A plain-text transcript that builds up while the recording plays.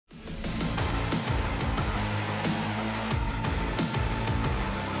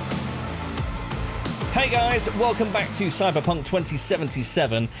Hey guys, welcome back to Cyberpunk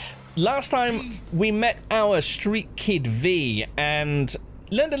 2077. Last time we met our Streetkid V and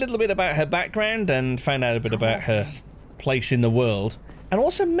learned a little bit about her background and found out a bit about her place in the world, and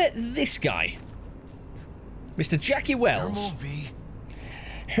also met this guy, Mr. Jackie Wells,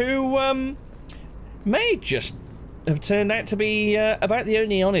 who may just have turned out to be about the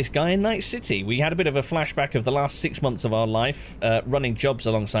only honest guy in Night City. We had a bit of a flashback of the last 6 months of our life running jobs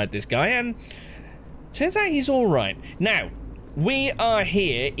alongside this guy, and turns out he's all right. Now, we are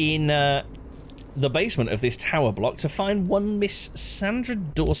here in the basement of this tower block to find one Miss Sandra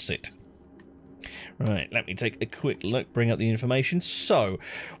Dorsett. Right, let me take a quick look, bring up the information. So,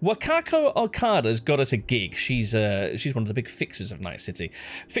 Wakako Okada's got us a gig. She's one of the big fixers of Night City.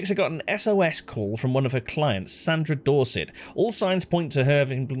 Fixer got an SOS call from one of her clients, Sandra Dorsett. All signs point to her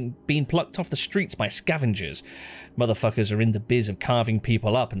having been plucked off the streets by scavengers. Motherfuckers are in the biz of carving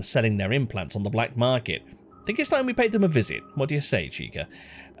people up and selling their implants on the black market. Think it's time we paid them a visit. What do you say, Chica?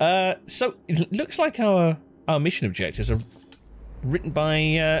 So, it looks like our mission objectives are written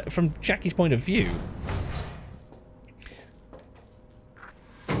by, from Jackie's point of view.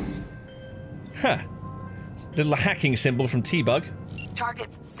 Huh. Little hacking symbol from T-Bug.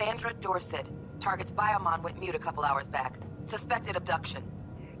 Target's Sandra Dorsett. Target's biomon went mute a couple hours back. Suspected abduction.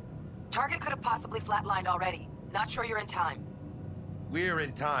 Target could have possibly flatlined already. Not sure you're in time. We're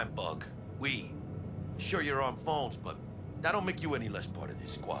in time, Bug. Sure you're on phones, but that don't make you any less part of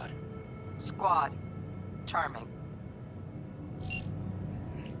this squad. Squad. Charming.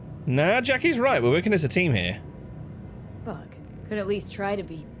 Nah, Jackie's right. We're working as a team here. Bug, could at least try to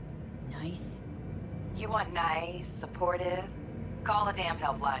be nice. You want nice, supportive? Call the damn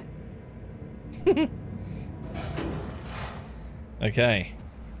helpline. Okay.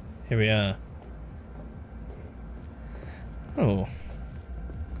 Here we are. Oh.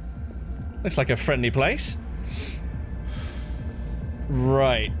 Looks like a friendly place.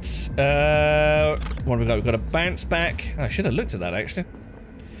 Right. What have we got? We've got a bounce back. I should have looked at that, actually.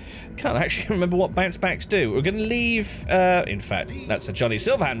 Can't actually remember what bounce backs do. We're going to leave... in fact, that's a Johnny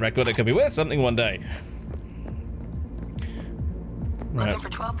Silverhand record that could be worth something one day. Looking for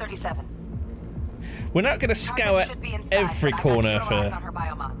 1237. We're not going to scour every corner for... On her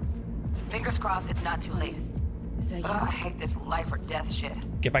biomon. Fingers crossed it's not too late. I hate this life or death shit.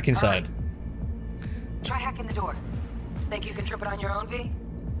 Get back inside. Right. Try hacking the door. Think you can trip it on your own, V?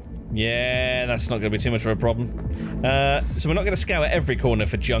 Yeah, that's not going to be too much of a problem. So we're not going to scour every corner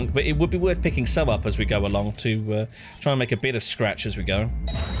for junk, but it would be worth picking some up as we go along to try and make a bit of scratch as we go.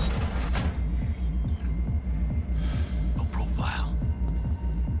 No profile.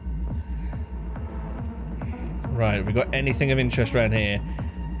 Right, have we got anything of interest around here?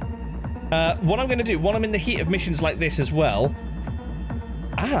 What I'm going to do, while I'm in the heat of missions like this as well...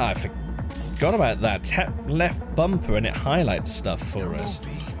 Ah, I forgot about that. Tap left bumper and it highlights stuff for us.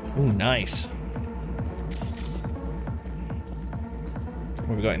 Ooh, nice. What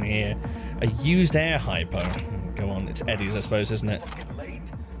have we got in here? A used air hypo. Go on, it's Eddie's, I suppose, isn't it?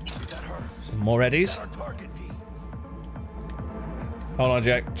 Some more Eddie's. Hold on,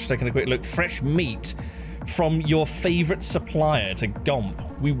 Jack. Just taking a quick look. Fresh meat from your favourite supplier to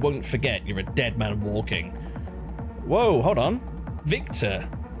Gomp. We won't forget you're a dead man walking. Whoa, hold on. Victor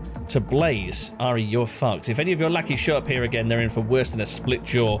to Blaze. Ari, you're fucked. If any of your lackeys show up here again, they're in for worse than a split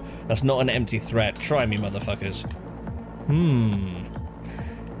jaw. That's not an empty threat. Try me, motherfuckers.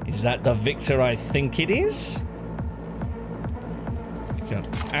 Is that the Victor I think it is?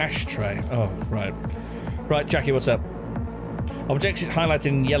 Got ashtray. Oh, right. Right, Jackie, what's up? Objects highlighted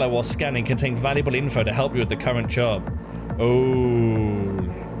in yellow while scanning contain valuable info to help you with the current job. Oh.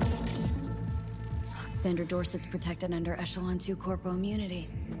 Sandra Dorsett's protected under Echelon 2 Corpo immunity.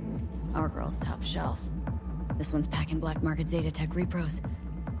 Our girl's top shelf. This one's packing black market Zeta Tech repros.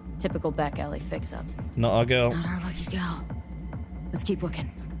 Typical back alley fix-ups. Not our girl. Not our lucky gal. Let's keep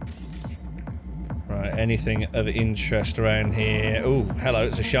looking. Right, anything of interest around here? Oh, hello,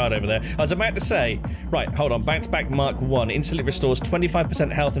 it's a shard over there. I was about to say, right, hold on, bounce back Mark 1 instantly restores 25%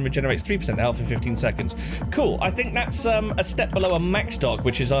 health and regenerates 3% health in 15 seconds. Cool, I think that's a step below a max dog,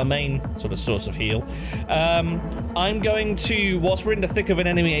 which is our main sort of source of heal. I'm going to, whilst we're in the thick of an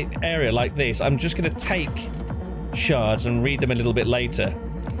enemy area like this, I'm just going to take shards and read them a little bit later.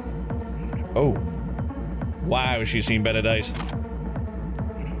 Oh. Wow, she's seen better days.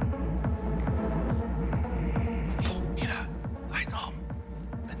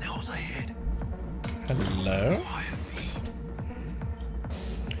 Hello?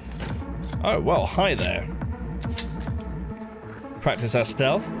 Oh, well, hi there. Practice our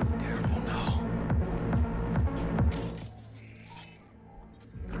stealth. Careful now.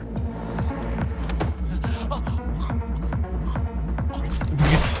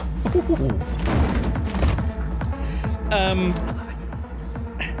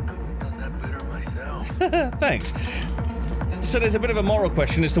 Couldn't have done that better myself. Thanks. So there's a bit of a moral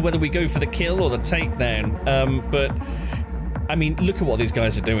question as to whether we go for the kill or the takedown. But, I mean, look at what these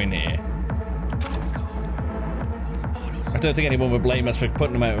guys are doing here. I don't think anyone would blame us for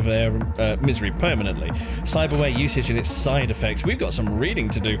putting them out of their misery permanently. Cyberware usage and its side effects. We've got some reading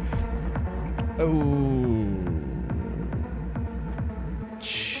to do. Oh.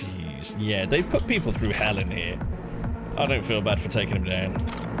 Jeez. Yeah, they put people through hell in here. I don't feel bad for taking them down.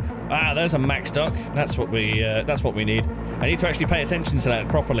 Ah, there's a max dock. That's what we need. I need to actually pay attention to that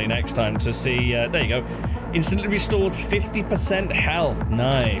properly next time to see. There you go. Instantly restores 50% health.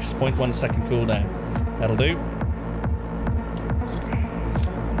 Nice. 0.1 second cooldown. That'll do.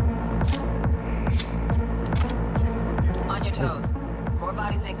 On your toes. More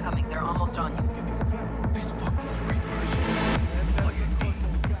bodies incoming. They're almost on you. Fuck these reapers.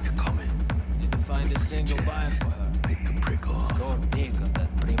 They're coming. Need to find a single buyer for her. Pick the prick off. Score big on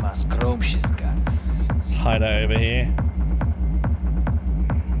that prima scrope she's got. Let's hide out over here.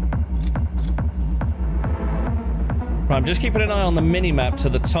 Right, I'm just keeping an eye on the mini-map to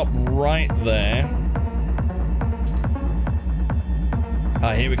the top right there.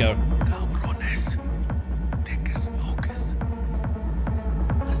 Ah, here we go. Cabrones. Thick as locusts.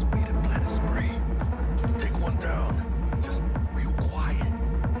 Let's beat and plan a spree. Take one down. Just real quiet.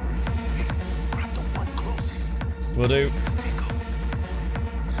 Hey, grab the one closest. Will do.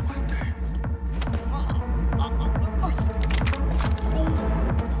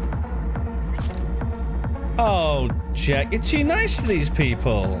 Oh, Jack, you're too nice to these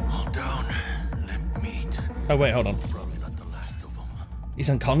people. Hold down. Limp meat. Oh, wait, hold on. Probably not the last of them.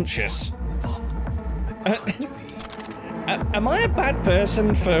 He's unconscious. Am I a bad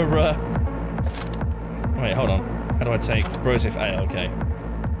person for, Wait, hold on. How do I take explosive? Ah, okay.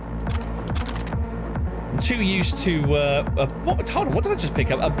 I'm too used to, what? Hold on, what did I just pick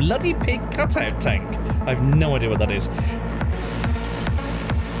up? A bloody pig cutout tank. I have no idea what that is.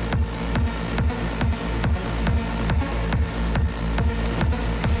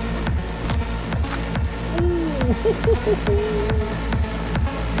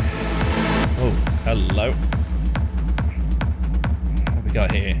 Oh, hello. What we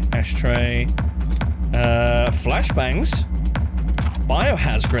got here? Ashtray. Flashbangs.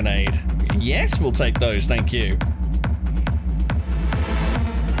 Biohazard grenade. Yes, we'll take those, thank you.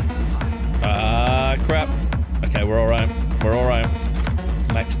 Ah, crap. Okay, we're alright. We're alright.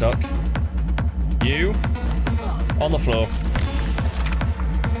 Max dock. You. On the floor.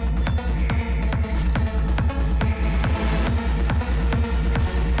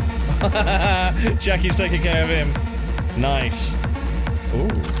 Jackie's taking care of him. Nice. Ooh,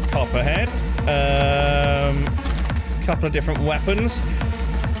 copperhead. Couple of different weapons.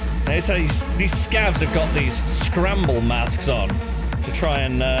 They say these scavs have got these scramble masks on to try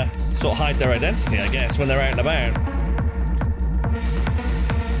and sort of hide their identity, I guess, when they're out and about.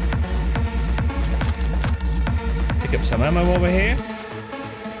 Pick up some ammo over here.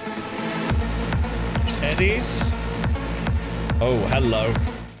 Eddies. Oh, hello.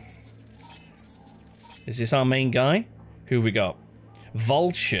 Is this our main guy? Who have we got?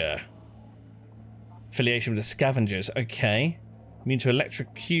 Vulture. Affiliation with the scavengers. Okay. Immune to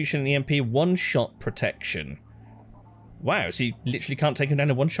electrocution and EMP. One-shot protection. Wow, so you literally can't take him down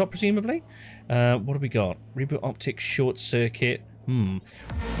in one shot, presumably? What have we got? Reboot optic, short circuit.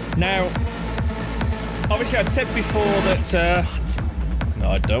 Now, obviously I'd said before that... no,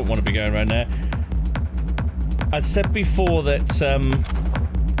 I don't want to be going around there. I'd said before that...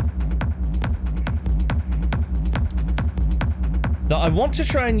 that I want to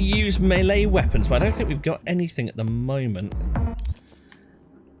try and use melee weapons, but I don't think we've got anything at the moment.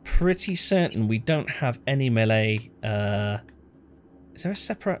 Pretty certain we don't have any melee. Is there a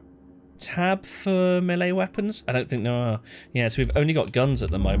separate tab for melee weapons? I don't think there are. Yeah, so we've only got guns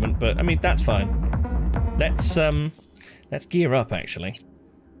at the moment, but I mean that's fine. Let's gear up actually.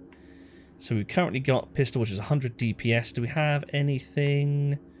 So we've currently got pistol, which is 100 DPS. Do we have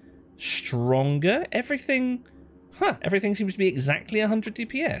anything stronger? Everything. Huh, everything seems to be exactly 100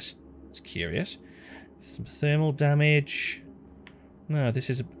 DPS. It's curious. Some thermal damage. No, this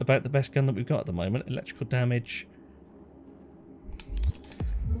is about the best gun that we've got at the moment. Electrical damage.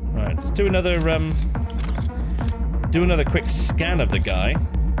 Right, let's do another quick scan of the guy.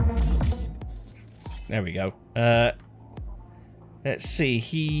 There we go. Let's see,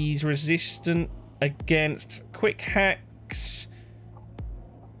 he's resistant against quick hacks.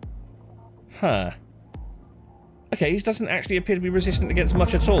 Huh. Okay, he doesn't actually appear to be resistant against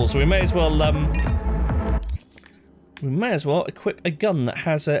much at all, so we may as well equip a gun that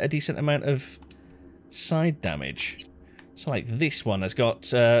has a decent amount of side damage. So like this one has got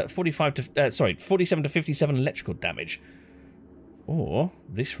 47 to 57 electrical damage. Or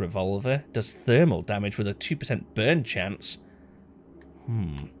this revolver does thermal damage with a 2% burn chance. A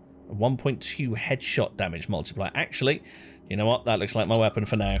 1.2 headshot damage multiplier. Actually, you know what? That looks like my weapon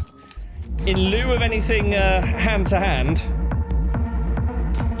for now. In lieu of anything hand to hand.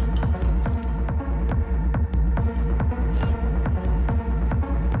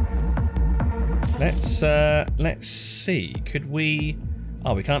 Let's see. Could we?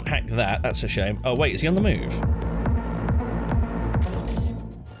 Oh, we can't hack that. That's a shame. Oh wait, is he on the move?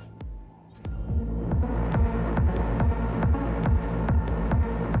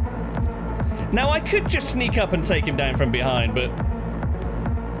 Now I could just sneak up and take him down from behind, but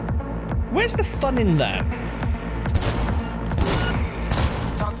where's the fun in that?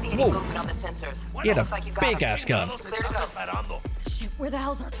 Don't see any movement on the sensors. He had Looks a like you got big-ass gun. Clear to go. Shit, where the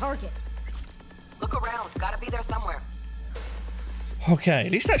hell's our target? Look around. Gotta be there somewhere. Okay,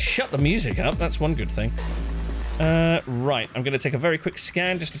 at least that shut the music up. That's one good thing. Right, I'm going to take a very quick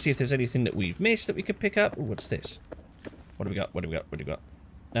scan just to see if there's anything that we've missed that we could pick up. Ooh, what's this? What do we got? What do we got? What do we got?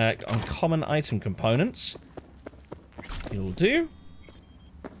 Uncommon item components. You'll do.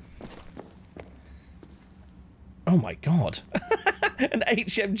 Oh my god. An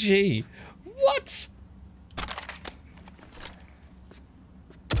HMG. What?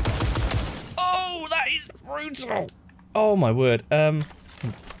 Oh, that is brutal. Oh my word.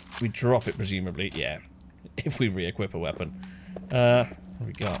 We drop it presumably. Yeah. If we re-equip a weapon. What have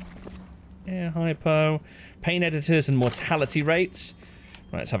we got? Yeah, hypo. Pain editors and mortality rates.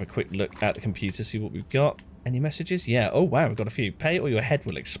 Right, let's have a quick look at the computer, see what we've got. Any messages? Yeah. Oh, wow, we've got a few. Pay or your head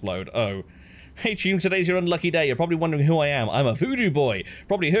will explode. Oh. Hey, Tune, today's your unlucky day. You're probably wondering who I am. I'm a voodoo boy.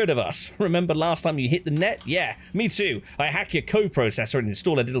 Probably heard of us. Remember last time you hit the net? Yeah, me too. I hack your coprocessor and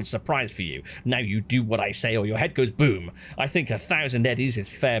install a little surprise for you. Now you do what I say or your head goes boom. I think 1,000 eddies is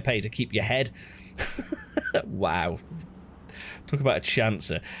fair pay to keep your head. Wow. Talk about a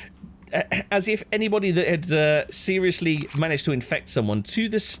chancer. As if anybody that had seriously managed to infect someone to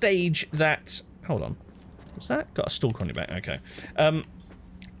the stage that... Hold on. What's that? Got a stalker on your back. Okay.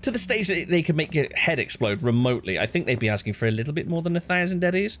 To the stage that they could make your head explode remotely. I think they'd be asking for a little bit more than 1,000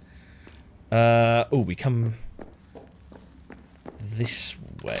 eddies. Oh, we come... this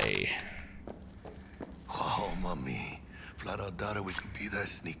way. Oh, mommy. Flat out doubted we could be that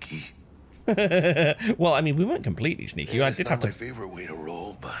sneaky. Well, I mean, we weren't completely sneaky. Yeah, I did have to... my favorite way to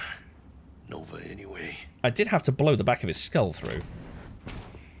roll, but... Nova anyway. I did have to blow the back of his skull through.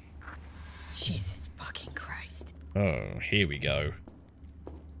 Jesus fucking Christ. Oh, here we go.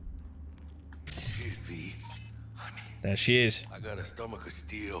 Shit, V. I mean, There she is. I got a stomach of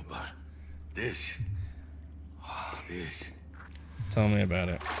steel, but this... Oh, this... Tell me about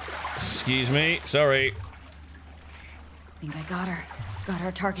it. Excuse me. Sorry. I think I got her. Got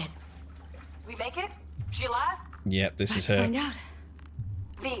our target. We make it? She alive? Yep, this is Let's her. find out.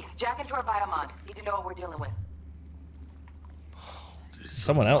 V, jack into our biomon. Need to know what we're dealing with.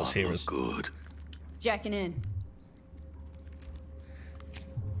 Someone else here is... good. Jacking in.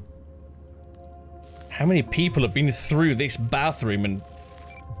 How many people have been through this bathroom and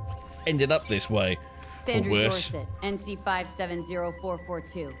ended up this way? Sandra Or worse. Dorsett,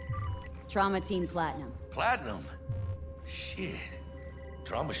 NC570442. Trauma Team Platinum. Platinum? Shit.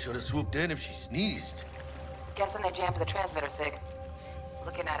 Trauma should have swooped in if she sneezed. Guessing they jammed the transmitter, Sig.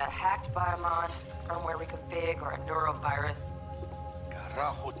 Looking at a hacked biomon, firmware reconfig, or a neurovirus.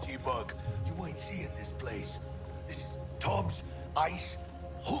 Carajo, T-Bug. You ain't seeing this place. This is tubs, ice,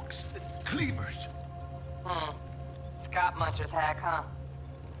 hooks, and cleavers. Scott Muncher's hack, huh?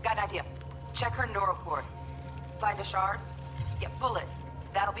 Got an idea. Check her neuroport. Find a shard? Yeah, pull it.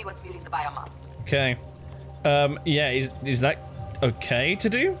 That'll be what's muting the biomon. Okay. Yeah, is that okay to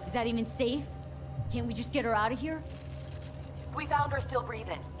do? Is that even safe? Can't we just get her out of here? We found her still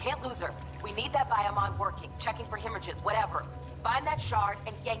breathing. Can't lose her. We need that biomon working, checking for hemorrhages, whatever. Find that shard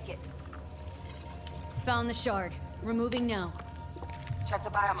and yank it. Found the shard. Removing now. Check the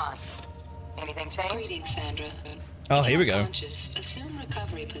biomon. Anything change? Greetings, Sandra. Oh, here we go. Conscious, assume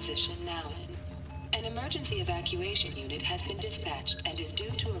recovery position now. An emergency evacuation unit has been dispatched and is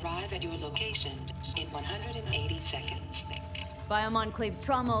due to arrive at your location in 180 seconds. Biomon claims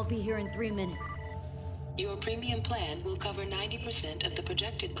trauma will be here in 3 minutes. Your premium plan will cover 90% of the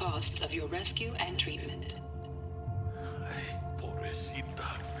projected costs of your rescue and treatment. Ay,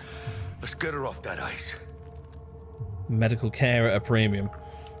 pobrecita. Let's get her off that ice. Medical care at a premium.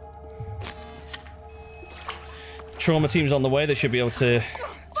 Trauma team's on the way. They should be able to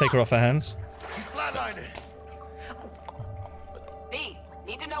take her off her hands. She's flatlining. B,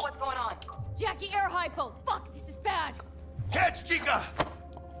 need to know what's going on. Jackie, air hypo! Fuck, this is bad! chica!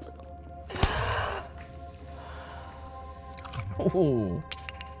 Oh.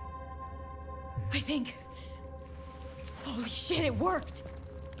 I think... Holy shit, it worked!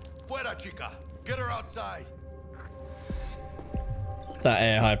 Fuera, chica! Get her outside! That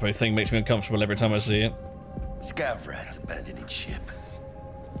air hypo thing makes me uncomfortable every time I see it. Scav rats abandoning ship.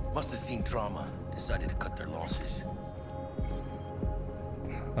 Must have seen trauma. Decided to cut their losses.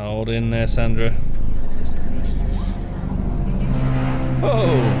 Hold in there, Sandra. Whoa!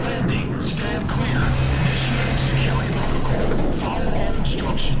 Landing. Stand clear. Initiate security protocol. Follow all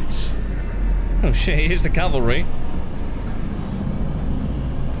instructions. Oh shit, here's the cavalry.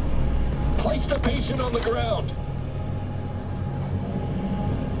 Place the patient on the ground.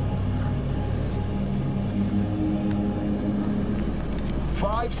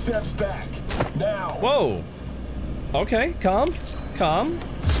 Five steps back. Now. Whoa! Okay, calm. Calm.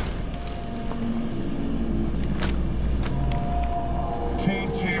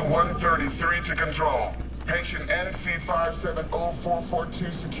 TT-133 to control. Patient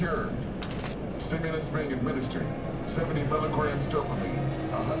NC570442 secured. Stimulants being administered. 70 milligrams dopamine.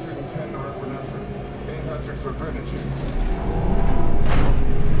 110 norepinephrine. 800 fibrinogen.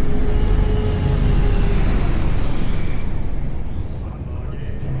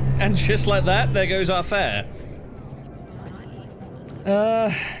 And just like that, there goes our fare.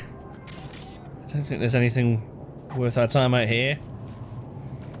 I don't think there's anything worth our time out here.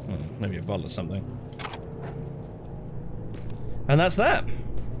 Maybe a bottle or something. And that's that.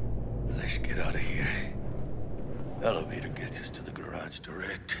 Let's get out of here. Elevator gets us to the garage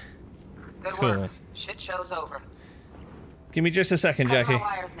direct. Good Cool. work. Shit show's over. Give me just a second, Cut Jackie. our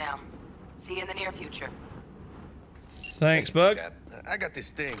wires now. See you in the near future. Thanks, Hey, Bug. chica, I got this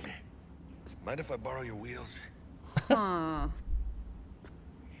thing. Mind if I borrow your wheels? Huh.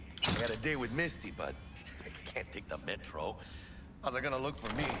 I had a day with Misty, but I can't take the metro. How's it gonna look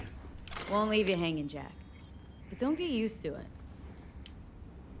for me? Won't leave you hanging, Jack. But don't get used to it.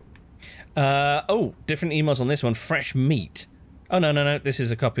 Oh, different emails on this one. Fresh meat. Oh, no. This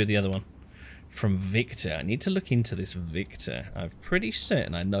is a copy of the other one. From Victor. I need to look into this Victor. I'm pretty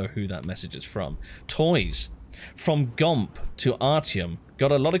certain I know who that message is from. Toys. From Gomp to Artyom.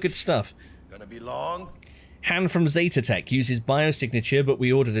 Got a lot of good stuff. Gonna be long? Han from Zetatech uses biosignature, but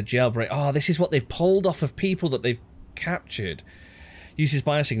we ordered a jailbreak. Oh, this is what they've pulled off of people that they've captured. Uses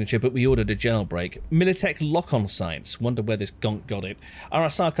biosignature, but we ordered a jailbreak. Militech lock-on sites. Wonder where this gonk got it.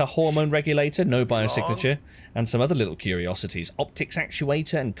 Arasaka hormone regulator, no biosignature. And some other little curiosities. Optics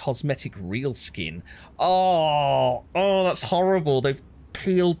actuator and cosmetic real skin. Oh, that's horrible. They've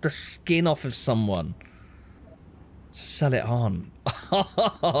peeled the skin off of someone. Sell it on.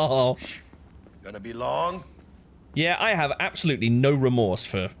 Gonna be long? Yeah, I have absolutely no remorse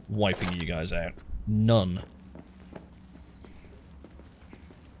for wiping you guys out. None.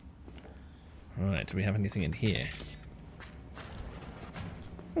 Right, do we have anything in here?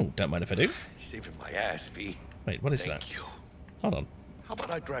 Oh, don't mind if I do. Saving my ass, V. Wait, what is that? Thank you. Hold on. How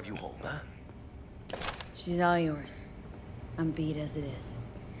about I drive you home, huh? She's all yours. I'm beat as it is.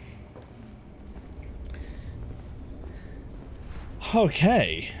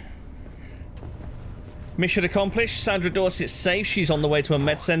 Okay. Mission accomplished. Sandra Dorsett's safe. She's on the way to a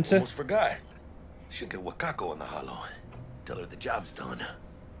med center. Almost forgot. Should get Wakako on the hollow. Tell her the job's done.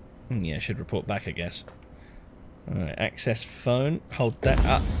 Yeah, should report back, I guess. Alright, access phone. Hold that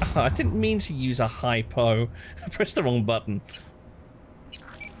up. I didn't mean to use a hypo. I pressed the wrong button.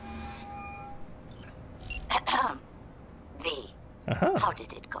 V, Uh-huh. how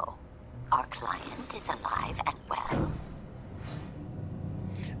did it go? Our client is alive and well.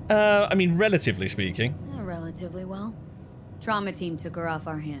 I mean, relatively speaking. Relatively well. Trauma team took her off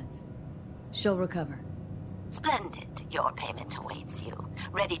our hands. She'll recover. Splendid. Your payment awaits you.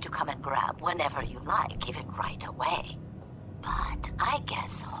 Ready to come and grab whenever you like, even right away. But I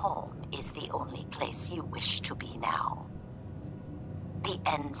guess home is the only place you wish to be now. The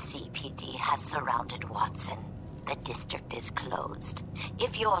NCPD has surrounded Watson. The district is closed.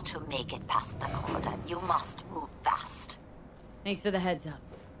 If you're to make it past the cordon, you must move fast. Thanks for the heads up.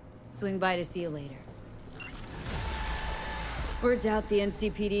 Swing by to see you later. Word's out the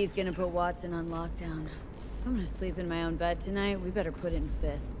NCPD is gonna put Watson on lockdown. If I'm gonna sleep in my own bed tonight, we better put it in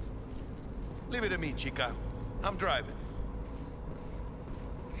 5th. Leave it to me, chica. I'm driving.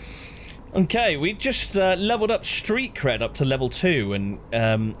 Okay, we just leveled up street cred up to level 2, and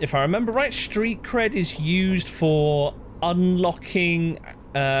if I remember right, street cred is used for unlocking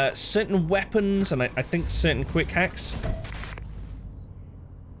certain weapons and I think certain quick hacks.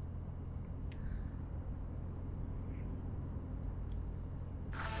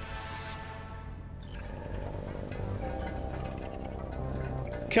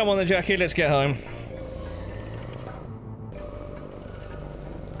 Come on then, Jackie, let's get home.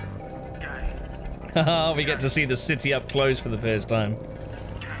 Haha, we get to see the city up close for the first time.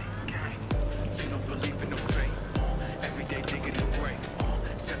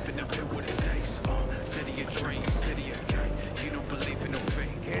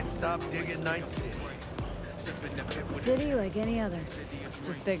 Can't stop digging Night City. City like any other,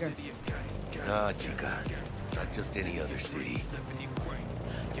 just bigger. Nah, chica. Not just any other city.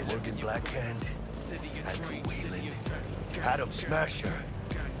 Morgan Blackhand, Andrew Whelan, Adam Smasher.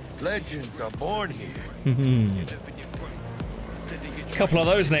 Legends are born here. Couple of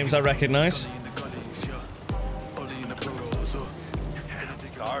those names I recognize.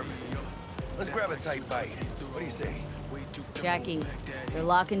 Starving. Let's grab a tight bite. What do you say? Jackie, they're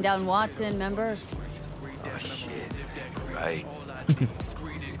locking down Watson, remember? Oh shit. Right.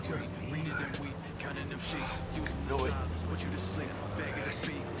 Know it.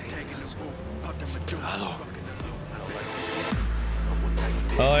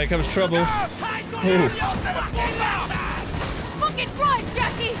 Oh, here comes trouble. Ooh. Fucking drive,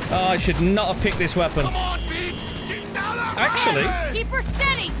 Jackie! Oh, I should not have picked this weapon. Keep her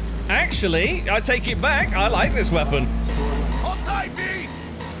steady! Actually, I take it back. I like this weapon. Hold tight, V!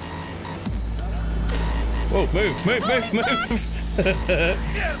 Whoa, move. Mierda,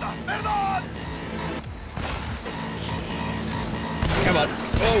 perdón! Come on.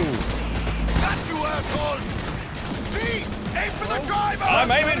 Oh. Got you, asshole! V! Aim for the driver!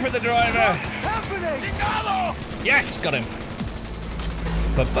 I'm aiming for the driver. Happening! Chingado! Yes, got him.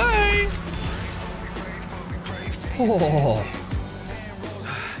 Bye-bye. Oh.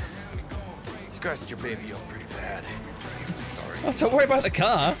 Scratched your baby up pretty bad. Oh, don't worry about the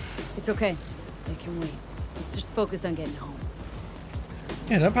car. It's okay. They can wait. Let's just focus on getting home.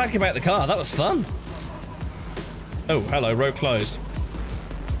 Yeah, don't panic about the car. That was fun. Oh, hello. Road closed.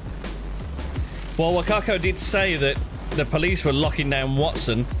 Well, Wakako did say that the police were locking down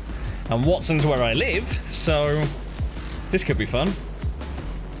Watson, and Watson's where I live, so this could be fun.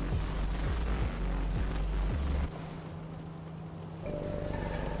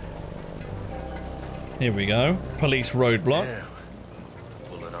 Here we go. Police roadblock. Damn.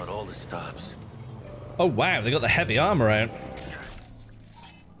 Pulling out all the stops. Oh, wow. They got the heavy armor out.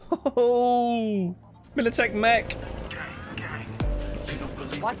 Oh, Militech mech.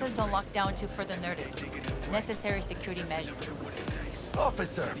 Watson's on lockdown to further notice. Necessary security measures.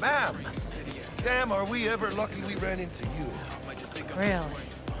 Officer, ma'am. Damn, are we ever lucky we ran into you. Really?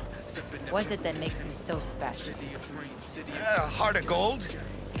 What's it that makes me so special? Heart of gold?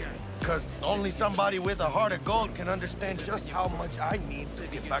 Because only somebody with a heart of gold can understand just how much I need to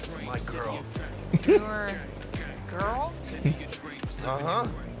get back to my girl. Your girl? Uh-huh.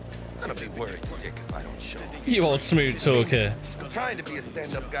 I'm gonna be worried sick if I don't show up. You old smooth talker. I'm trying to be a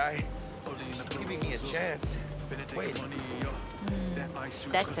stand-up guy. Giving me a chance. Wait.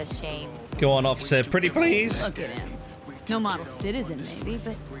 That's a shame. Go on, officer. Pretty please. Look at him. No model citizen, maybe,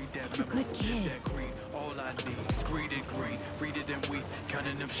 but he's a good kid.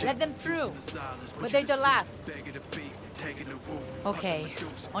 Let them through. But they're the last. Okay,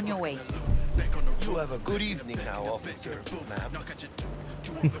 on your way. You have a good evening now, officer, ma'am.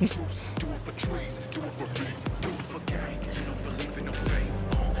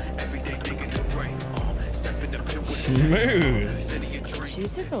 Smooth. She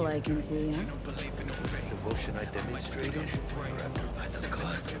took a liking to you. Devotion I demonstrated, wrapped by the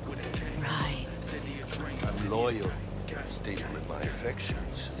gut. Right. I'm loyal, stable in my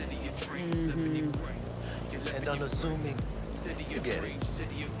affections. And unassuming. You get it.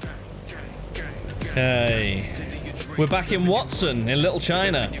 Hey. We're back in Watson, in Little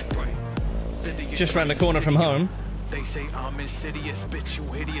China. Just round the corner from home. They say I'm insidious, bitch, you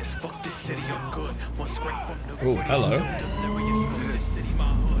hideous. Fuck this city, I'm good. One scrape from the Oh, hello.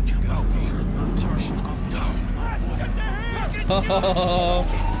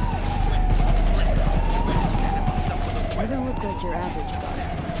 Doesn't look like your average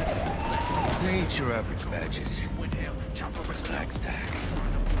boss. These ain't your average badges. Black stack.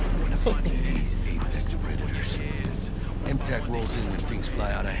 These apex predators. MTAC rolls in when things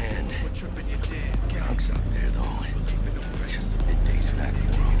fly out of hand. Drugs out there, though. Just a midday snack for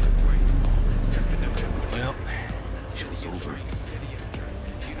them. Well, show's over.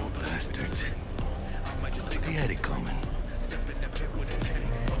 Bastards. They had it coming.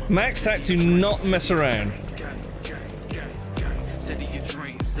 Max Tac, do not mess around.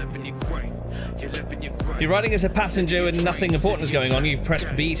 You're riding as a passenger and nothing important is going on. You press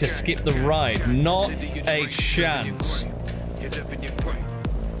B to skip the ride. Not a chance.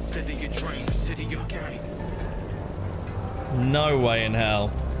 No way in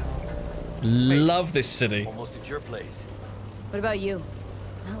hell. Love this city. Almost at your place. What about you?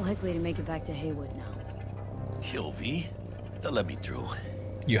 Not likely to make it back to Haywood now. Chill, V. They'll let me through.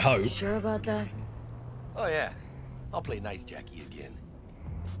 You hope. Sure about that? Oh, yeah. I'll play nice Jackie again.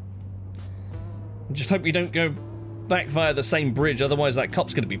 Just hope you don't go back via the same bridge, otherwise that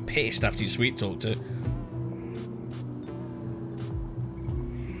cop's going to be pissed after you sweet talked it.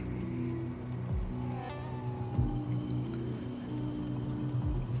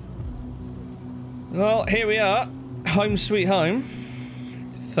 Well, here we are. Home sweet home.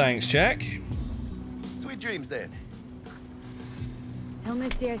 Thanks, Jack. Sweet dreams, then. Tell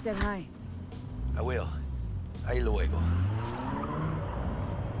Misty I said hi. I will. Ahí luego.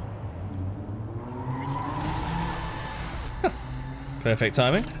 Perfect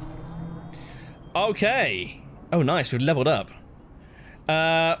timing. Okay. Oh, nice. We've leveled up.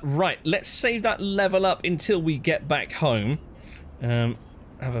 Right. Let's save that level up until we get back home. Have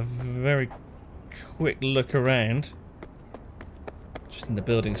a very quick look around. Just in the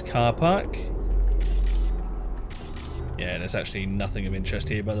building's car park. Yeah, there's actually nothing of interest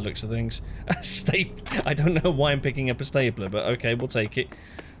here by the looks of things. A stapler. I don't know why I'm picking up a stapler, but okay, we'll take it.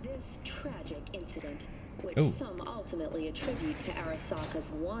 This tragic incident, which Ooh. some ultimately attribute to Arasaka's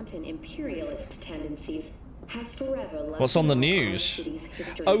wanton imperialist tendencies, has forever left What's on the mark our news? city's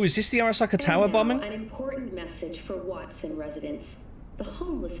history. Oh, is this the Arasaka Tower And now, bombing? an important message for Watson residents. The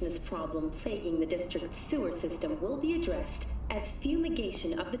homelessness problem plaguing the district's sewer system will be addressed as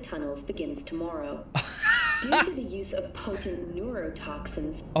fumigation of the tunnels begins tomorrow. Due to the use of potent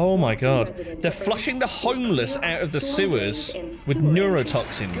neurotoxins, Oh my Watson god. residents They're are flushing the urged to homeless clear out of the storm sewers drains and with sewer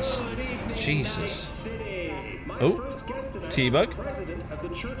neurotoxins. Jesus. Oh, T-Bug.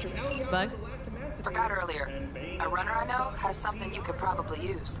 Bug? Forgot earlier. A runner I know has something you could probably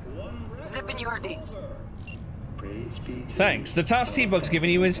use. Zip in your deeds. Thanks. The task T-Bug's given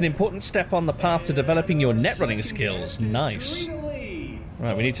you is an important step on the path to developing your net running skills. Nice.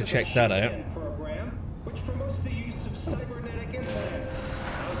 Right, we need to check that out.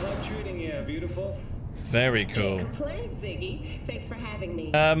 Very cool. Thanks for having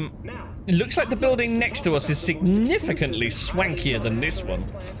me. It looks like the building next to us is significantly swankier than this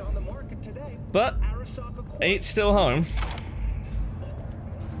one. But it's still home.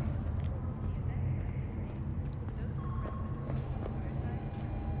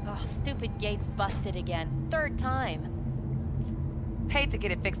 Oh, stupid gate's busted again. Third time. Paid to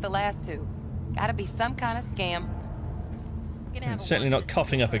get it fixed the last two. Gotta be some kind of scam. Gonna have And a certainly one not this-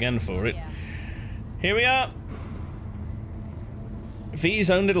 coughing up again for it. Yeah. Here we are. V's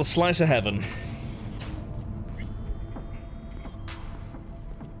own little slice of heaven.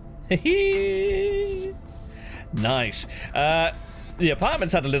 Nice. The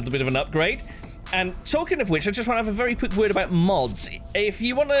apartment's had a little bit of an upgrade. And talking of which, I just want to have a very quick word about mods. If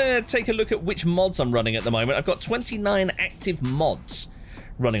you want to take a look at which mods I'm running at the moment, I've got 29 active mods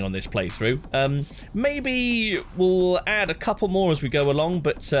running on this playthrough. Maybe we'll add a couple more as we go along,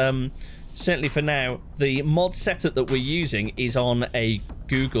 but certainly for now, the mod setup that we're using is on a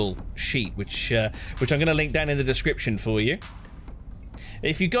Google sheet, which I'm going to link down in the description for you.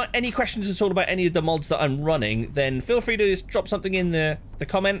 If you've got any questions at all about any of the mods that I'm running, then feel free to just drop something in the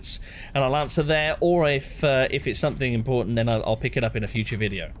comments, and I'll answer there. Or if it's something important, then I'll pick it up in a future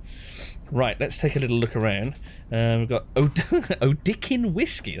video. Right, let's take a little look around. We've got Odickin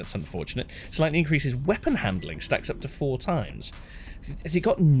Whiskey. That's unfortunate. Slightly increases weapon handling. Stacks up to 4 times. Has it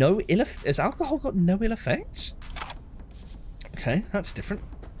got no ill? Has alcohol got no ill effects? Okay, that's different.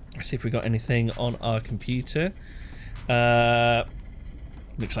 Let's see if we got anything on our computer.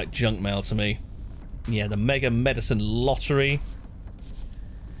 Looks like junk mail to me. Yeah, the Mega Medicine Lottery.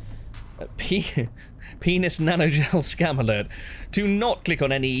 Penis nanogel scam alert. Do not click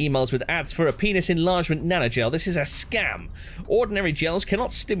on any emails with ads for a penis enlargement nanogel. This is a scam. Ordinary gels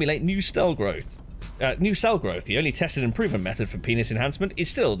cannot stimulate new cell growth. The only tested and proven method for penis enhancement is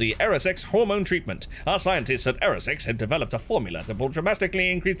still the Erasex hormone treatment. Our scientists at Erasex have developed a formula that will dramatically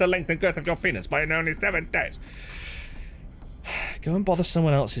increase the length and girth of your penis by only 7 days. Go and bother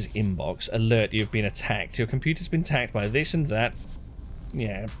someone else's inbox. Alert, you've been attacked. Your computer's been attacked by this and that.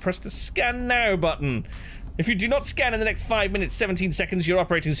 Yeah, press the scan now button. If you do not scan in the next 5 minutes, 17 seconds, your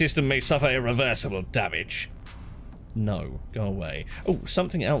operating system may suffer irreversible damage. No, go away. Oh,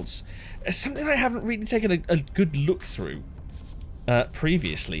 something else. Something I haven't really taken a good look through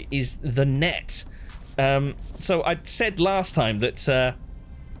previously is the net. So I said last time that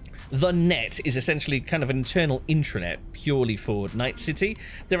the net is essentially kind of an internal intranet purely for Night City.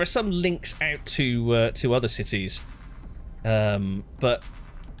 There are some links out to other cities, but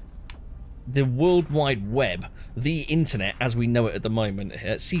the World Wide Web the internet as we know it at the moment.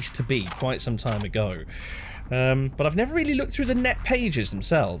 It ceased to be quite some time ago. But I've never really looked through the net pages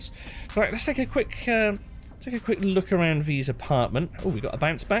themselves. Right, let's take a quick look around V's apartment. Oh, we got a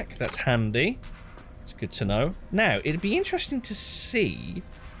bounce back. That's handy. It's good to know. Now, it'd be interesting to see.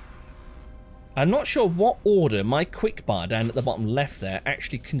 I'm not sure what order my quick bar down at the bottom left there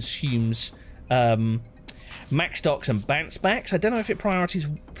actually consumes max docs and bounce backs. I don't know if it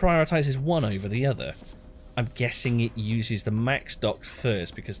prioritizes one over the other. I'm guessing it uses the max docs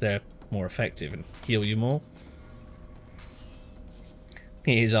first because they're more effective and heal you more.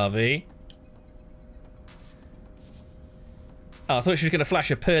 Here's RV. Oh, I thought she was going to flash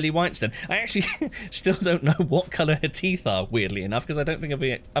her pearly whites then. I actually still don't know what colour her teeth are, weirdly enough, because I don't think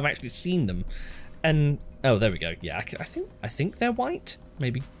I've actually seen them. And oh, there we go. Yeah, I think they're white.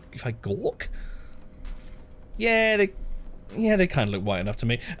 Maybe if I gawk. Yeah, they kind of look white enough to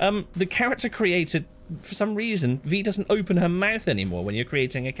me. The character creator, for some reason, V doesn't open her mouth anymore when you're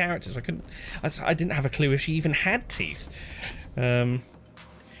creating a character. So I didn't have a clue if she even had teeth.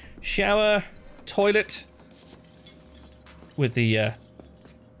 Shower, toilet, with the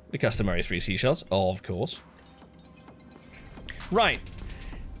customary 3 seashells, of course. Right.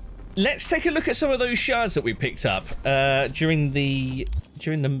 Let's take a look at some of those shards that we picked up during the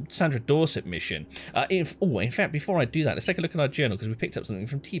Sandra Dorsett mission. In fact, before I do that, let's take a look at our journal because we picked up something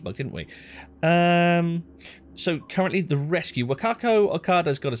from T-Bug, didn't we? So currently the rescue. Wakako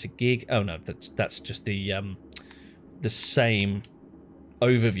Okada's got us a gig. Oh no, that's just the same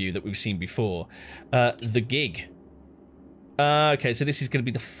overview that we've seen before. The gig. Okay, so this is going to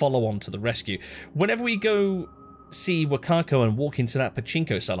be the follow-on to the rescue. Whenever we go see Wakako and walk into that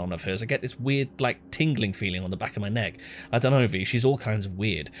pachinko salon of hers, I get this weird, like, tingling feeling on the back of my neck. I don't know, V, she's all kinds of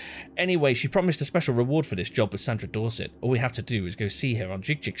weird. Anyway, she promised a special reward for this job with Sandra Dorsett. All we have to do is go see her on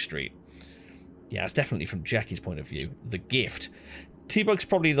Jig Street. Yeah, it's definitely from Jackie's point of view. The gift. T-Bug's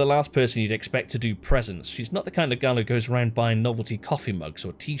probably the last person you'd expect to do presents. She's not the kind of girl who goes around buying novelty coffee mugs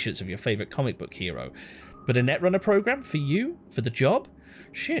or t-shirts of your favourite comic book hero. But a Netrunner program for you? For the job?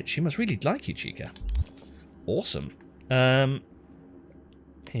 Shit, she must really like you, Chica. Awesome. Here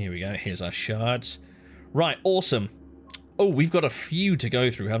we go. Here's our shards. Right, awesome. Oh, we've got a few to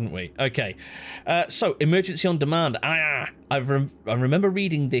go through, haven't we? Okay. So, emergency on demand. I remember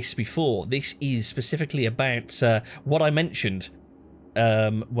reading this before. This is specifically about what I mentioned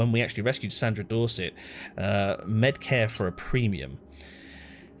when we actually rescued Sandra Dorsett. Medcare for a premium.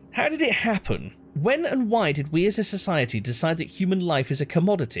 How did it happen? When and why did we as a society decide that human life is a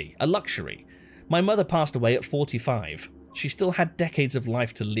commodity, a luxury? My mother passed away at 45. She still had decades of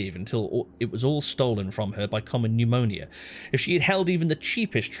life to live until it was all stolen from her by common pneumonia. If she had held even the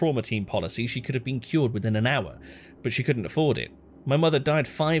cheapest trauma team policy, she could have been cured within an hour, but she couldn't afford it. My mother died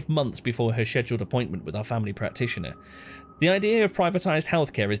 5 months before her scheduled appointment with our family practitioner. The idea of privatised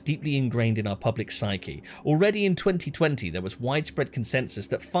healthcare is deeply ingrained in our public psyche. Already in 2020, there was widespread consensus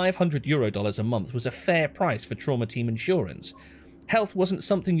that €500 a month was a fair price for trauma team insurance. Health wasn't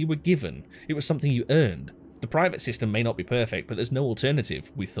something you were given, it was something you earned. The private system may not be perfect, but there's no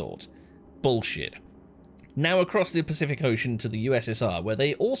alternative, we thought. Bullshit. Now across the Pacific Ocean to the USSR, where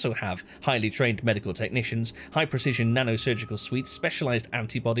they also have highly trained medical technicians, high-precision nanosurgical suites, specialised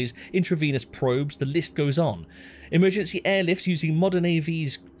antibodies, intravenous probes, the list goes on. Emergency airlifts using modern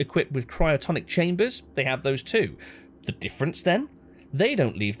AVs equipped with cryotonic chambers, they have those too. The difference then? They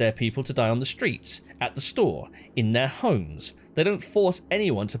don't leave their people to die on the streets, at the store, in their homes. They don't force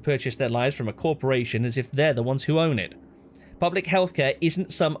anyone to purchase their lives from a corporation as if they're the ones who own it. Public healthcare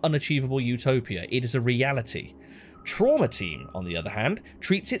isn't some unachievable utopia, it is a reality. Trauma Team, on the other hand,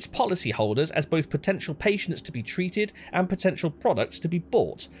 treats its policyholders as both potential patients to be treated and potential products to be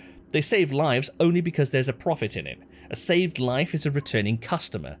bought. They save lives only because there's a profit in it. A saved life is a returning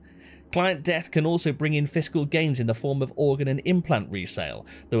customer. Client death can also bring in fiscal gains in the form of organ and implant resale,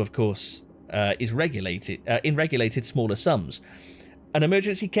 though of course is regulated in regulated smaller sums. An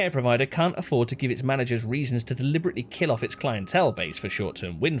emergency care provider can't afford to give its managers reasons to deliberately kill off its clientele base for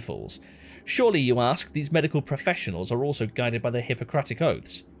short-term windfalls. Surely, you ask, these medical professionals are also guided by their Hippocratic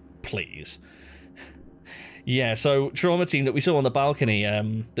oaths? Please. Yeah, so Trauma Team that we saw on the balcony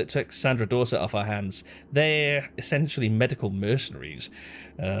that took Sandra Dorsett off our hands, they're essentially medical mercenaries.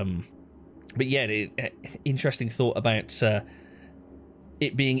 But yeah, interesting thought about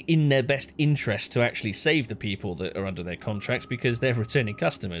it being in their best interest to actually save the people that are under their contracts because they're returning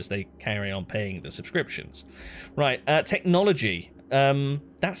customers. They carry on paying the subscriptions. Right, technology.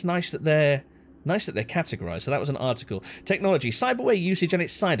 That's nice that they're categorized. So that was an article. Technology, cyberware usage and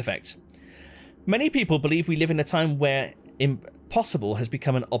its side effects. Many people believe we live in a time where impossible has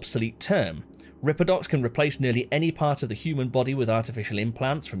become an obsolete term. Ripodox can replace nearly any part of the human body with artificial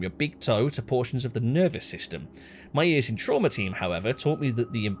implants, from your big toe to portions of the nervous system. My years in trauma team, however, taught me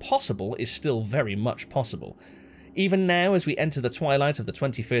that the impossible is still very much possible. Even now, as we enter the twilight of the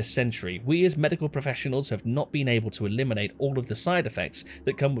 21st century, we as medical professionals have not been able to eliminate all of the side effects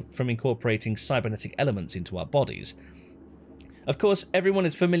that come from incorporating cybernetic elements into our bodies. Of course, everyone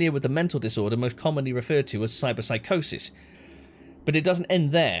is familiar with the mental disorder most commonly referred to as cyberpsychosis. But it doesn't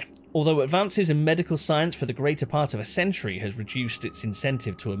end there. Although advances in medical science for the greater part of a century has reduced its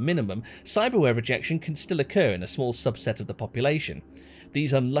incentive to a minimum, cyberware rejection can still occur in a small subset of the population.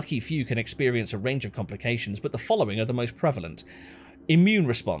 These unlucky few can experience a range of complications, but the following are the most prevalent. Immune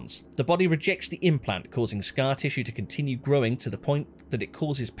response. The body rejects the implant, causing scar tissue to continue growing to the point that it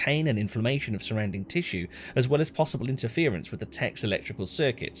causes pain and inflammation of surrounding tissue, as well as possible interference with the tech's electrical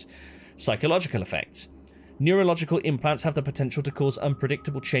circuits. Psychological effects. Neurological implants have the potential to cause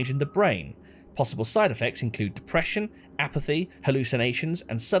unpredictable change in the brain. Possible side effects include depression, apathy, hallucinations,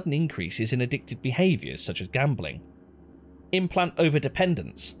 and sudden increases in addictive behaviours such as gambling. Implant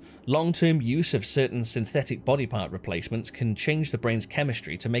overdependence. Long-term use of certain synthetic body part replacements can change the brain's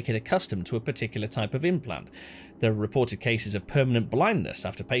chemistry to make it accustomed to a particular type of implant. There are reported cases of permanent blindness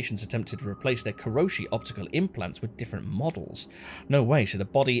after patients attempted to replace their Kuroshi optical implants with different models. No way, so the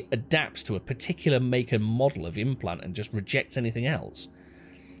body adapts to a particular make and model of implant and just rejects anything else.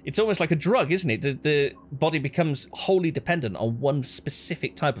 It's almost like a drug, isn't it? The body becomes wholly dependent on one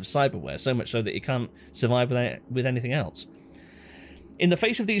specific type of cyberware, so much so that it can't survive with anything else. In the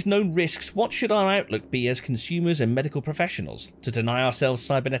face of these known risks, what should our outlook be as consumers and medical professionals? To deny ourselves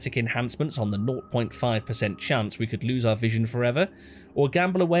cybernetic enhancements on the 0.5% chance we could lose our vision forever? Or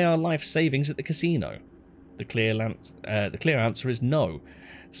gamble away our life savings at the casino? The clear answer is no.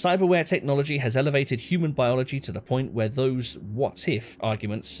 Cyberware technology has elevated human biology to the point where those what-if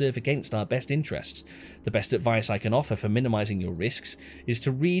arguments serve against our best interests. The best advice I can offer for minimizing your risks is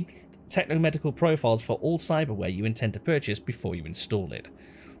to read technomedical profiles for all cyberware you intend to purchase before you install it.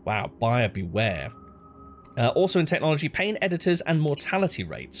 Wow, buyer beware. Also in technology, pain editors and mortality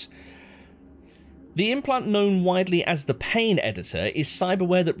rates. The implant known widely as the pain editor is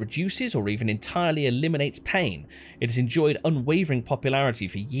cyberware that reduces or even entirely eliminates pain. It has enjoyed unwavering popularity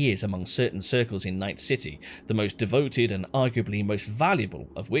for years among certain circles in Night City, the most devoted and arguably most valuable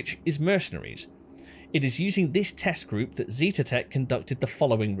of which is mercenaries. It is using this test group that Zetatech conducted the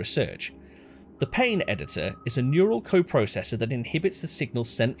following research. The pain editor is a neural coprocessor that inhibits the signals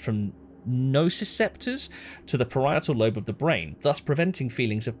sent from nociceptors to the parietal lobe of the brain, thus preventing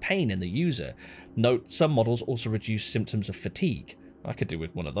feelings of pain in the user. Note, some models also reduce symptoms of fatigue. I could do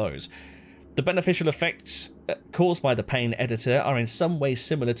with one of those. The beneficial effects caused by the pain editor are in some ways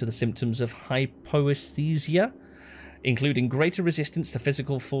similar to the symptoms of hypoesthesia, including greater resistance to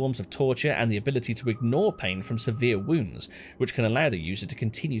physical forms of torture and the ability to ignore pain from severe wounds, which can allow the user to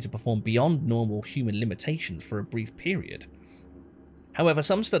continue to perform beyond normal human limitations for a brief period. However,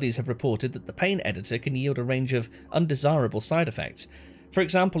 some studies have reported that the pain editor can yield a range of undesirable side effects. For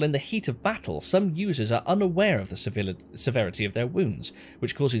example, in the heat of battle, some users are unaware of the severity of their wounds,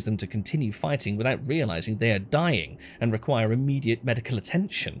 which causes them to continue fighting without realizing they are dying and require immediate medical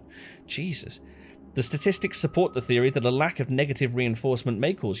attention. Jesus. The statistics support the theory that a lack of negative reinforcement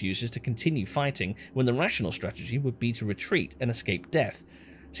may cause users to continue fighting when the rational strategy would be to retreat and escape death.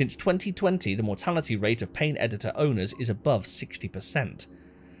 Since 2020, the mortality rate of pain editor owners is above 60%.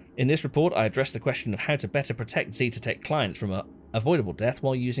 In this report, I addressed the question of how to better protect Zetatech clients from avoidable death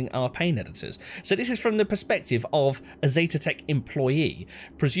while using our pain editors. So this is from the perspective of a Zetatech employee,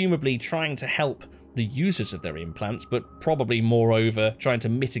 presumably trying to help the users of their implants, but probably moreover trying to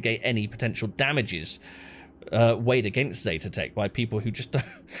mitigate any potential damages weighed against Zetatech by people who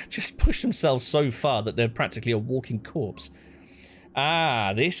just push themselves so far that they're practically a walking corpse.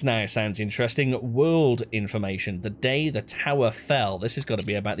 Ah, this now sounds interesting. World information. The day the tower fell. This has got to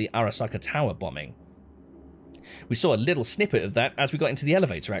be about the Arasaka Tower bombing. We saw a little snippet of that as we got into the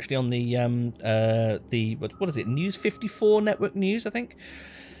elevator, actually, on the what is it, News 54 network news, I think.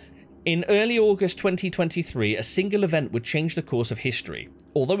 In early August 2023, a single event would change the course of history.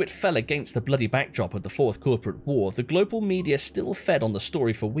 Although it fell against the bloody backdrop of the Fourth Corporate War, the global media still fed on the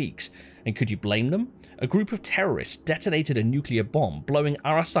story for weeks. And could you blame them? A group of terrorists detonated a nuclear bomb, blowing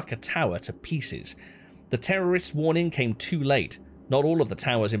Arasaka Tower to pieces. The terrorists' warning came too late. Not all of the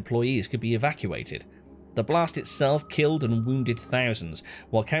tower's employees could be evacuated. The blast itself killed and wounded thousands,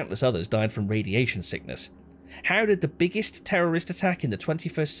 while countless others died from radiation sickness. How did the biggest terrorist attack in the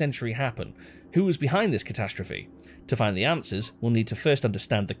 21st century happen? Who was behind this catastrophe? To find the answers, we'll need to first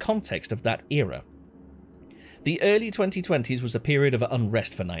understand the context of that era. The early 2020s was a period of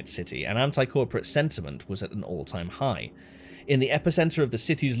unrest for Night City, and anti-corporate sentiment was at an all-time high. In the epicenter of the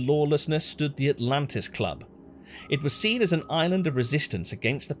city's lawlessness stood the Atlantis Club. It was seen as an island of resistance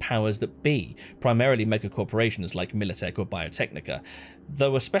against the powers that be, primarily megacorporations like Militech or Biotechnica,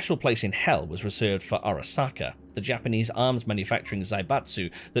 though a special place in hell was reserved for Arasaka, the Japanese arms manufacturing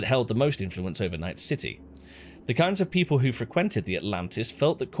Zaibatsu that held the most influence over Night City. The kinds of people who frequented the Atlantis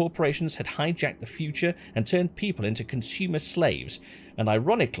felt that corporations had hijacked the future and turned people into consumer slaves, and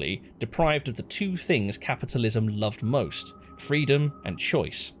ironically deprived of the two things capitalism loved most: freedom and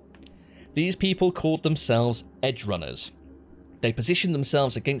choice. These people called themselves edge runners. They positioned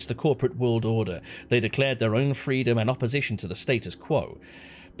themselves against the corporate world order. They declared their own freedom and opposition to the status quo.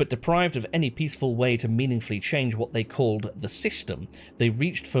 But deprived of any peaceful way to meaningfully change what they called the system, they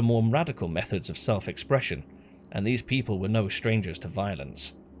reached for more radical methods of self-expression. And these people were no strangers to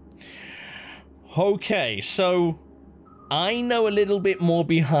violence. Okay, so I know a little bit more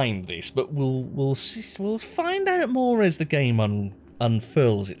behind this, but we'll find out more as the game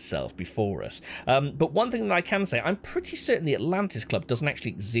unfurls itself before us. But one thing that I can say, I'm pretty certain the Atlantis Club doesn't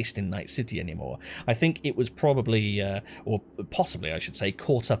actually exist in Night City anymore. I think it was probably, or possibly I should say,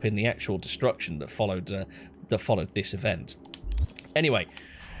 caught up in the actual destruction that followed this event. Anyway,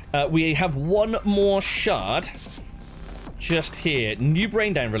 we have one more shard just here. New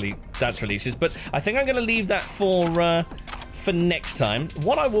Brain Dance releases, but I think I'm going to leave that for next time.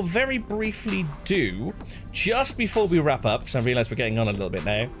 What I will very briefly do, just before we wrap up, because I realise we're getting on a little bit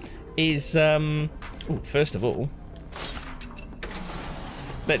now, is, first of all,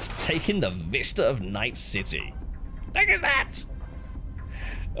 let's take in the vista of Night City. Look at that!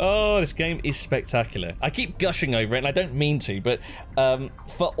 Oh, this game is spectacular. I keep gushing over it, and I don't mean to, but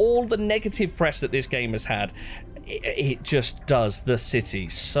for all the negative press that this game has had, it just does the city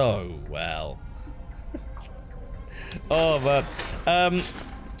so well. Oh, man.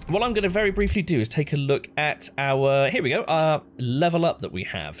 What I'm going to very briefly do is take a look at our, here we go, our level up that we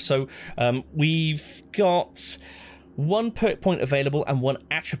have. So we've got one perk point available and one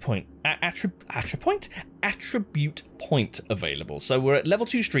attribute point available. So we're at level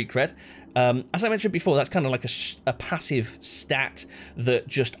 2 street cred. As I mentioned before, that's kind of like a passive stat that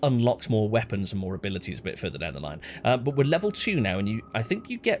just unlocks more weapons and more abilities a bit further down the line. But we're level 2 now, and I think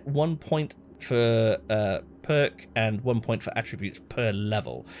you get 1 point for perk and 1 point for attributes per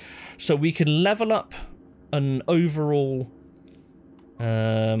level. So we can level up an overall...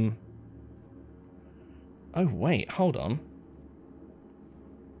 Oh, wait, hold on.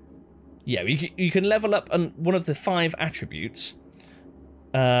 Yeah, you can level up one of the 5 attributes,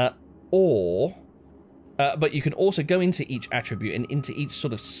 but you can also go into each attribute and into each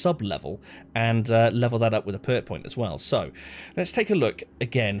sort of sub-level and level that up with a perk point as well. So, let's take a look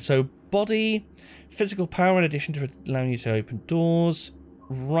again. So, body, physical power in addition to allowing you to open doors,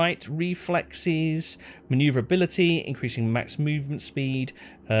 right reflexes, maneuverability, increasing max movement speed,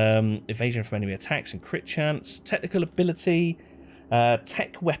 evasion from enemy attacks and crit chance, technical ability,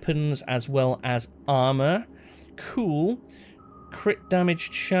 tech weapons as well as armor. Cool. Crit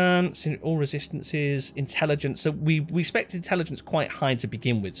damage chance in all resistances, intelligence. So we spec intelligence quite high to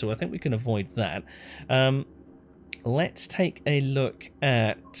begin with, so I think we can avoid that. Let's take a look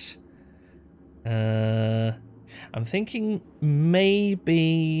at... I'm thinking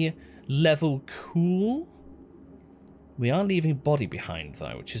maybe level cool. We are leaving body behind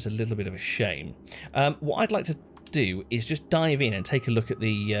though, which is a little bit of a shame. What I'd like to do is just dive in and take a look at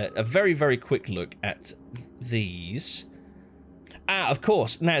a very, very quick look at these. Of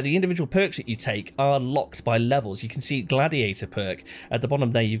course, now the individual perks that you take are locked by levels. You can see Gladiator perk. At the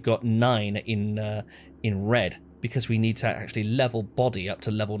bottom there, you've got 9 in red, because we need to actually level body up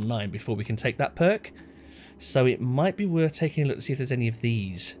to level 9 before we can take that perk. So it might be worth taking a look to see if there's any of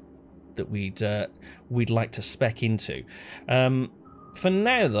these that we'd like to spec into. For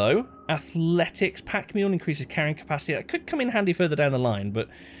now, though, athletics, pack mule increases carrying capacity. That could come in handy further down the line, but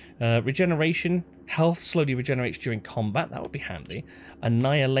regeneration, health slowly regenerates during combat. That would be handy.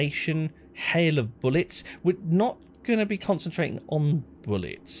 Annihilation, hail of bullets. We're not going to be concentrating on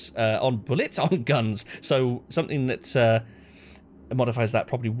bullets. On guns. So something that modifies that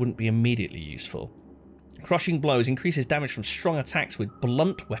probably wouldn't be immediately useful. Crushing blows increases damage from strong attacks with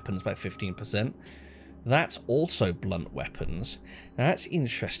blunt weapons by 15%. That's also blunt weapons. Now that's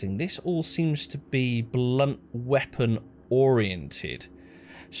interesting. This all seems to be blunt weapon oriented.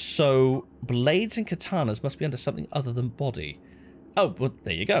 So blades and katanas must be under something other than body. Oh, well,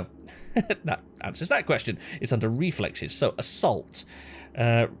 there you go. That answers that question. It's under reflexes. So assault.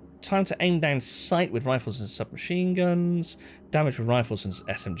 Time to aim down sight with rifles and submachine guns. Damage with rifles and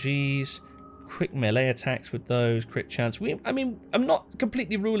SMGs. quick melee attacks with those, crit chance. I mean, I'm not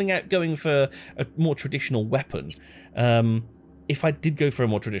completely ruling out going for a more traditional weapon. If I did go for a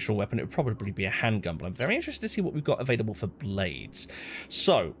more traditional weapon, it would probably be a handgun, but I'm very interested to see what we've got available for blades.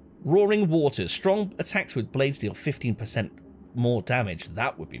 So, Roaring Waters. Strong attacks with blades deal 15% more damage.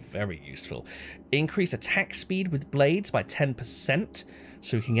 That would be very useful. Increase attack speed with blades by 10%,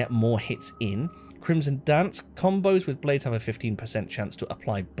 so we can get more hits in. Crimson Dance. Combos with blades have a 15% chance to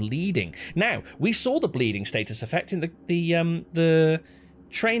apply bleeding. Now, we saw the bleeding status effect in the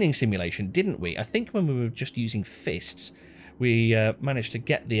training simulation, didn't we? I think when we were just using fists, we managed to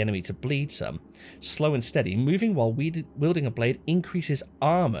get the enemy to bleed some. Slow and steady. Moving while wielding a blade increases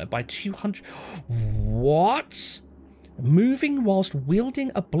armor by 200... What? Moving whilst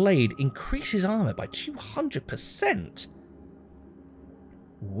wielding a blade increases armor by 200%.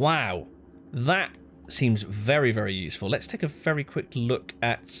 Wow. That seems very, very useful. Let's take a very quick look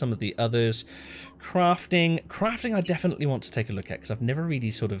at some of the others. Crafting. Crafting I definitely want to take a look at, because I've never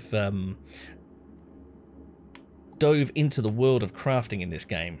really sort of dove into the world of crafting in this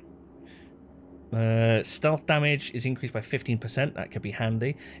game. Stealth damage is increased by 15%. That could be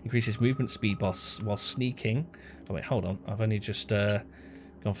handy. Increases movement speed while sneaking. Oh wait, hold on. I've only just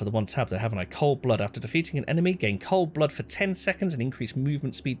gone for the one tab there, haven't I? Cold Blood. After defeating an enemy, gain Cold Blood for 10 seconds and increase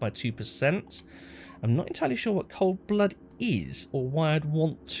movement speed by 2%. I'm not entirely sure what Cold Blood is or why I'd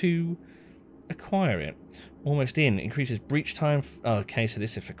want to acquire it. Almost in. Increases breach time. Okay, so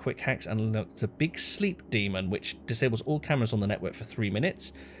this is for quick hacks. Unlock the Big Sleep Demon, which disables all cameras on the network for 3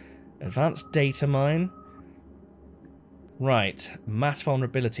 minutes. Advanced Data Mine. Right. Mass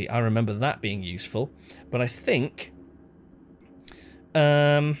Vulnerability. I remember that being useful. But I think...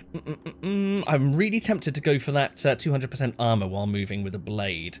 I'm really tempted to go for that 200% armor while moving with a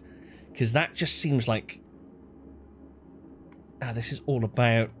blade. Because that just seems like... this is all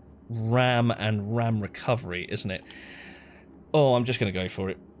about RAM and RAM recovery, isn't it? Oh, I'm just going to go for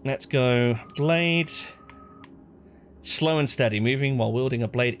it. Let's go. Blade. Slow and steady. Moving while wielding a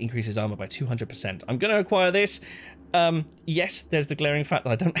blade increases armor by 200%. I'm going to acquire this. Yes, there's the glaring fact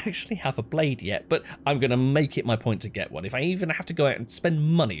that I don't actually have a blade yet, but I'm going to make it my point to get one. If I even have to go out and spend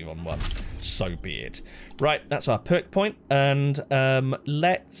money on one, so be it. Right, that's our perk point, and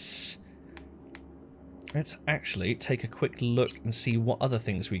let's actually take a quick look and see what other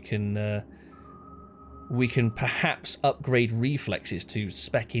things we can perhaps upgrade reflexes to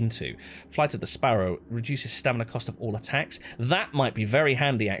spec into. Flight of the Sparrow reduces stamina cost of all attacks. That might be very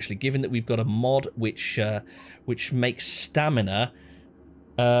handy, actually, given that we've got a mod which makes stamina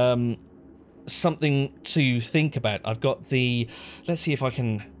something to think about. I've got the... Let's see if I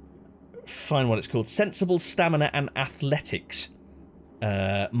can find what it's called. Sensible Stamina and Athletics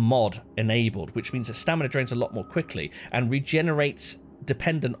mod enabled, which means that stamina drains a lot more quickly and regenerates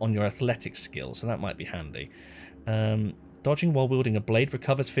dependent on your athletics skills, so that might be handy. Dodging while wielding a blade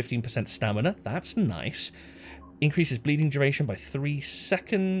recovers 15% stamina. That's nice. Increases bleeding duration by 3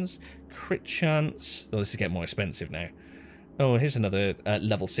 seconds. Crit chance. Oh, this is getting more expensive now. Oh, here's another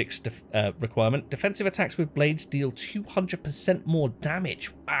level 6 requirement. Defensive attacks with blades deal 200% more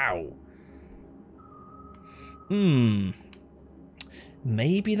damage. Wow.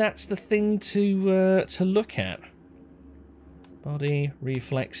 Maybe that's the thing to look at. Body,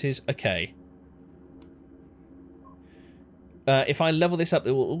 reflexes, okay. If I level this up,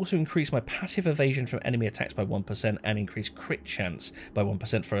 it will also increase my passive evasion from enemy attacks by 1% and increase crit chance by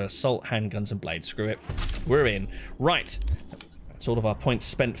 1% for assault, handguns, and blades. Screw it. We're in. Right. That's all of our points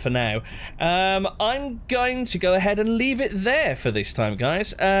spent for now. I'm going to go ahead and leave it there for this time,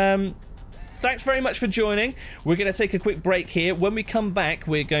 guys. Thanks very much for joining. We're going to take a quick break here. When we come back,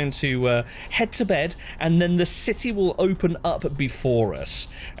 we're going to head to bed, and then the city will open up before us,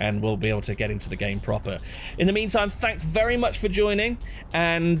 and we'll be able to get into the game proper. In the meantime, thanks very much for joining,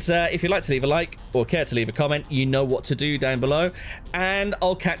 and if you'd like to leave a like or care to leave a comment, you know what to do down below, and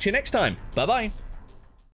I'll catch you next time. Bye-bye.